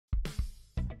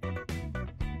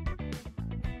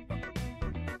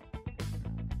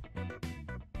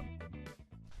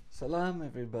Salam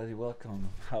everybody, welcome.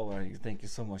 How are you? Thank you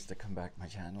so much to come back my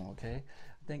channel, okay?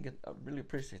 I really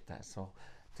appreciate that. So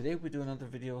today we do another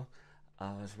video.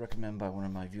 It's recommended by one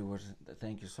of my viewers.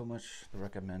 Thank you so much to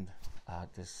recommend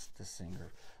this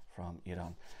singer from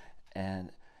Iran.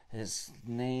 And his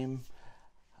name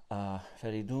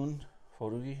Fereydoon,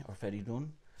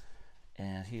 Fereydoon.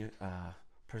 And he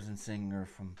Persian singer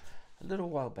from a little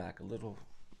while back, a little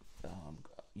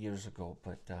years ago,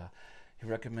 but he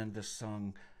recommended this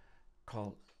song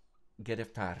called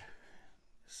Gereftar.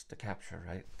 It's to capture,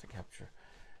 right? To capture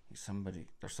somebody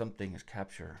or something is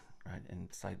captured, right,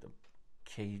 inside the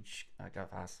cage, like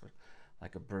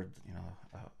a bird, you know,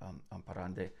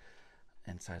 parande,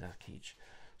 inside a cage.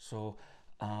 So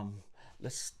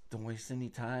let's don't waste any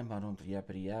time. I don't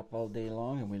yappity yap all day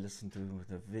long, and we listen to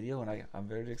the video. And I'm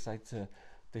very excited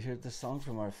to hear this song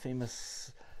from our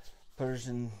famous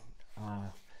Persian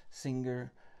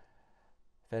singer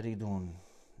Fereydoon.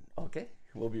 Okay,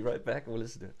 we'll be right back. We'll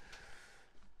listen to it.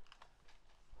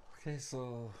 Okay,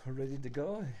 so we're ready to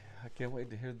go. I can't wait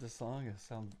to hear this song. I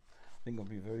think it'll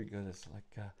be very good. It's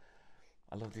like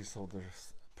I love these older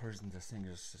Persian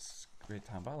singers. It's a great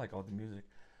time. But I like all the music,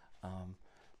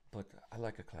 but I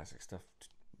like the classic stuff.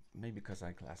 Maybe because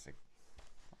I'm classic.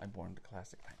 I'm born the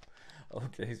classic time.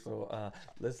 Okay, so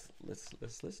let's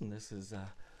listen. This is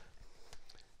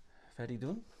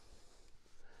Fereydoon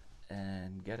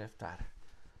and Gereftar.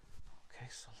 Okay,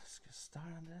 so let's get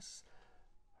started on this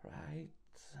right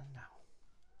now.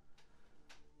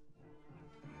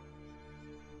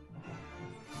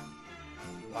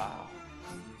 Wow.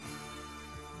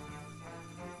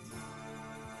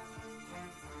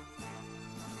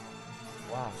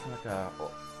 Wow, it's like an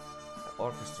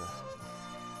orchestra.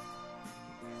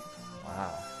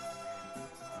 Wow.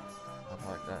 I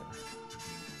like that.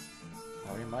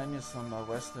 It reminds me of some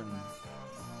Western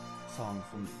song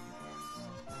from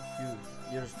few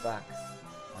years back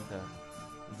in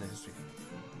the history.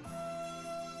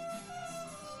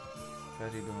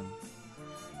 Fereydoon.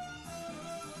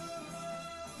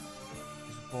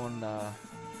 He's born in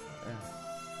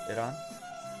Iran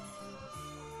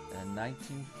in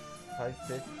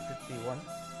 1951.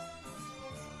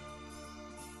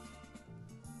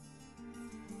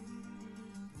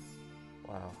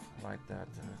 Wow, I like that.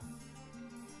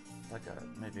 Like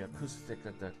maybe acoustic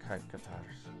at the kite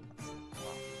guitars.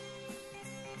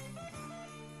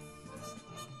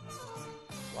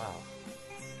 Wow,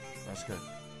 that's good.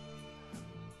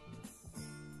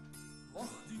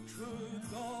 وقتی که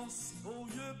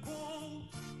دستای بال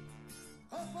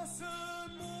قفس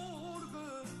مرغ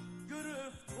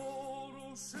گرفتار و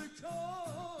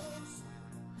شکست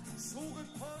شوق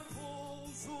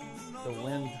پرواز و The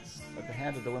wind, at the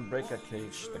hand of the wind break a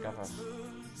cage, the قفس.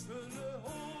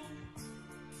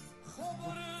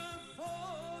 خبر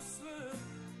فصل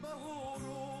بهار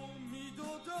رو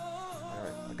میدادن.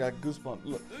 Alright, I got goosebumps,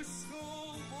 look.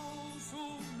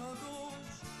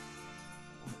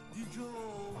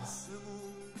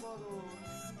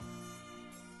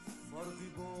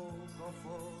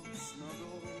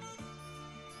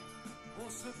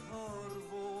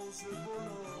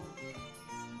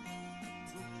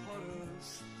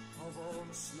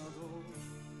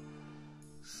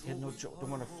 He had no joke,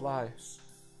 don't want to fly.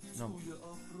 No.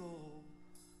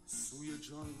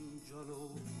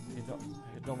 You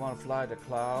don't want to fly the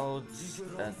clouds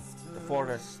and the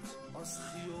forest.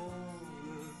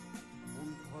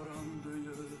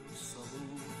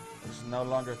 Just no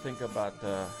longer think about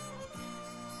the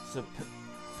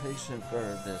patient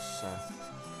bird, this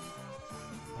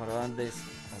parandes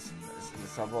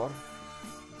sabor.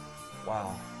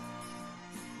 Wow.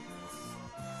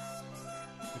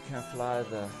 You can't fly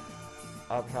the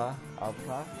abra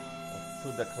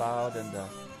through the cloud and the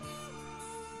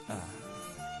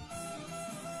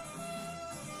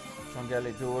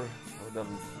Changali Dur, or the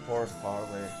forest far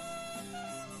away.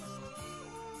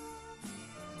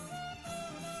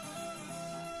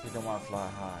 You don't want to fly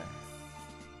high.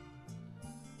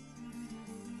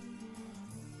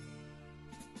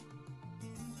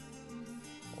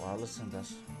 Wow, listen to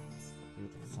this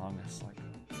beautiful song. It's like,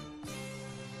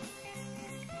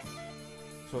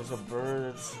 so it's a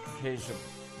bird's cage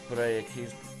break.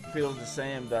 He's feel the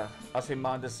same, as he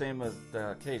mind the same as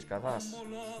the cage kavas.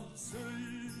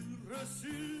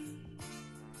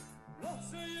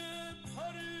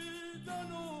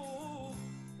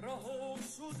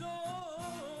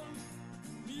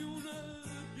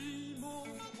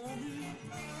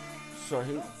 So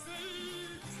he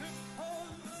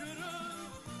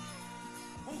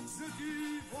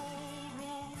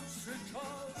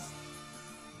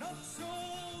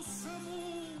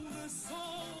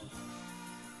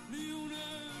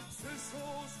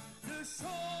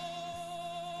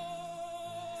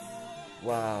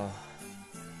Wow.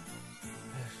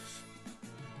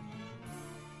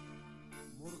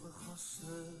 مرغ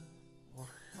خسته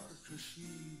پر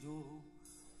کشید و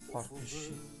افق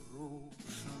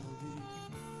روشنی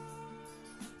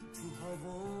تو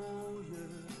هوای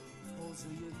تازه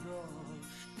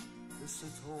دشت به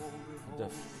ستاره ها The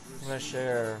fresh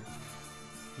air.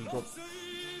 He got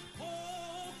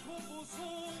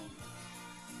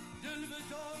دل به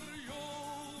دریا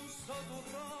زد و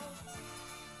رفت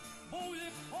با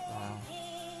یک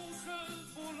پرواز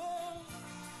بلند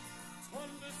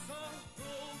تن به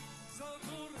صحرا زد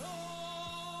و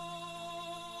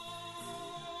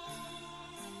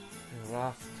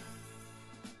raft.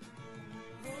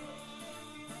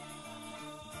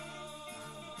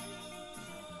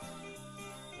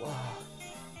 Wow.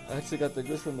 I actually got the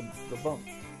goose from the bump.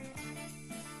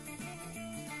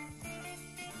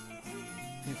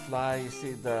 You fly, you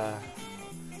see the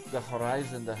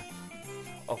horizon, the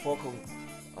focal,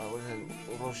 what is it,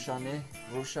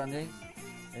 Roshane,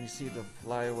 and you see the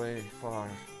fly away far.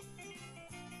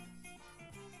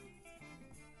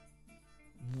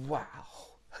 Wow.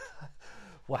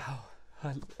 Wow.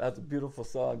 That's a beautiful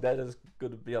song. That is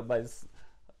going to be on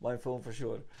my phone for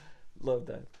sure. Love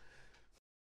that.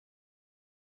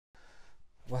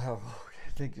 Wow.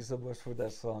 Thank you so much for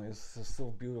that song. It's a so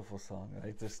beautiful song.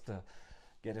 I just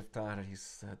Gereftar,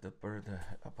 he's the bird,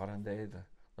 parande,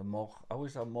 the moch. I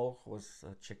always thought moch was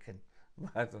chicken.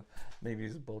 Maybe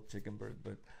it's both chicken bird,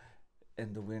 but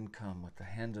and the wind come with the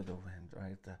hand of the wind,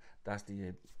 right? That's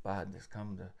the bad that's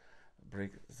come to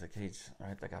break the cage,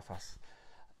 right? The gafas.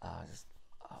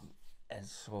 And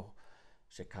so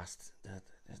she cast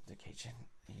the cage and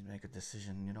he make a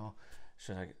decision, you know,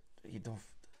 should I, he don't,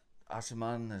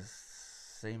 Asiman is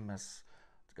same as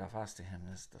the gafas to him,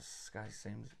 is the sky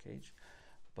same as the cage,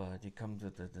 but he come to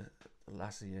the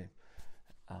last year,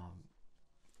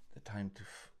 the time to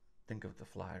think of the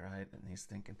fly, right? And he's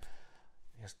thinking,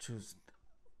 he has to choose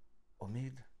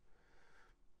Omid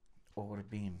or the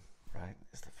beam, right?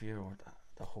 It's the fear or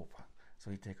the hope.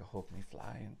 So he take a hope and he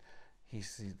fly and he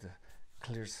see the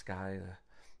clear sky,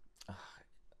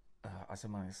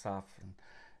 Asaman is soft, and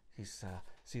he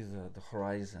see the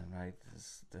horizon, right?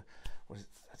 This, what do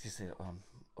you say?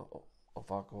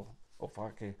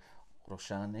 Ovake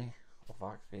Roshane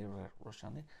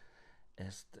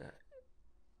is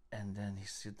and then he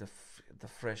see the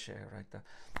fresh air, right? The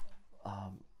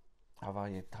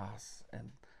Hawaii Tas,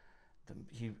 and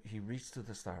he reached to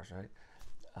the stars, right?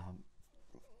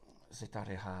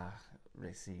 Zetareha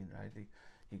Racine, right?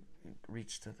 He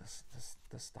reached to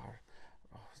the star.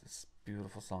 Oh, this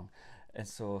beautiful song. And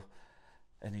so,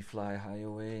 and he fly high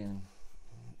away, and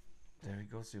there he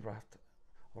goes, he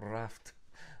raft,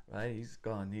 right? He's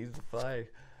gone, he's the fly.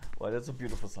 Well, that's a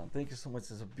beautiful song. Thank you so much.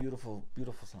 It's a beautiful,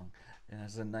 beautiful song. And it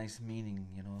has a nice meaning,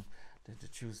 you know, to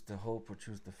choose the hope or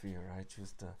choose the fear, right?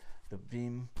 Choose the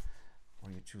beam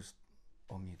or you choose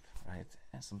Omid, right?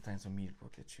 And sometimes Omid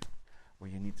will get you where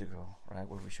you need to go, right?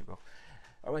 Where we should go.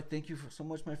 All right, thank you so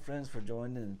much, my friends, for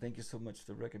joining, and thank you so much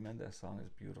to recommend that song.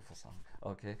 It's a beautiful song,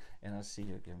 okay? And I'll see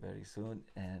you again very soon.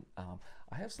 And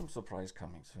I have some surprise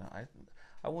coming soon.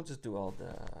 I won't just do all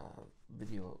the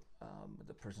video with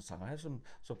the Persian song. I have some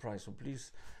surprise, so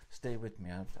please stay with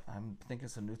me. I'm thinking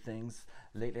some new things.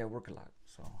 Lately, I work a lot,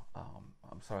 so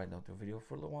I'm sorry I don't do video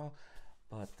for a little while,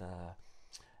 but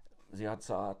Ziad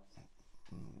Saat,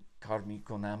 Karmi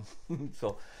Konam.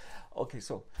 So, okay,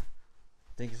 so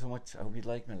thank you so much. I hope you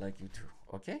like me, like you too,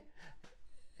 okay?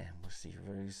 And we'll see you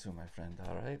very soon, my friend.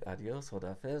 All right, adios,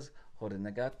 hodafez,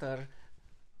 hodenagatar,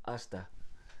 hasta.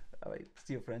 All right,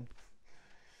 see you, friend.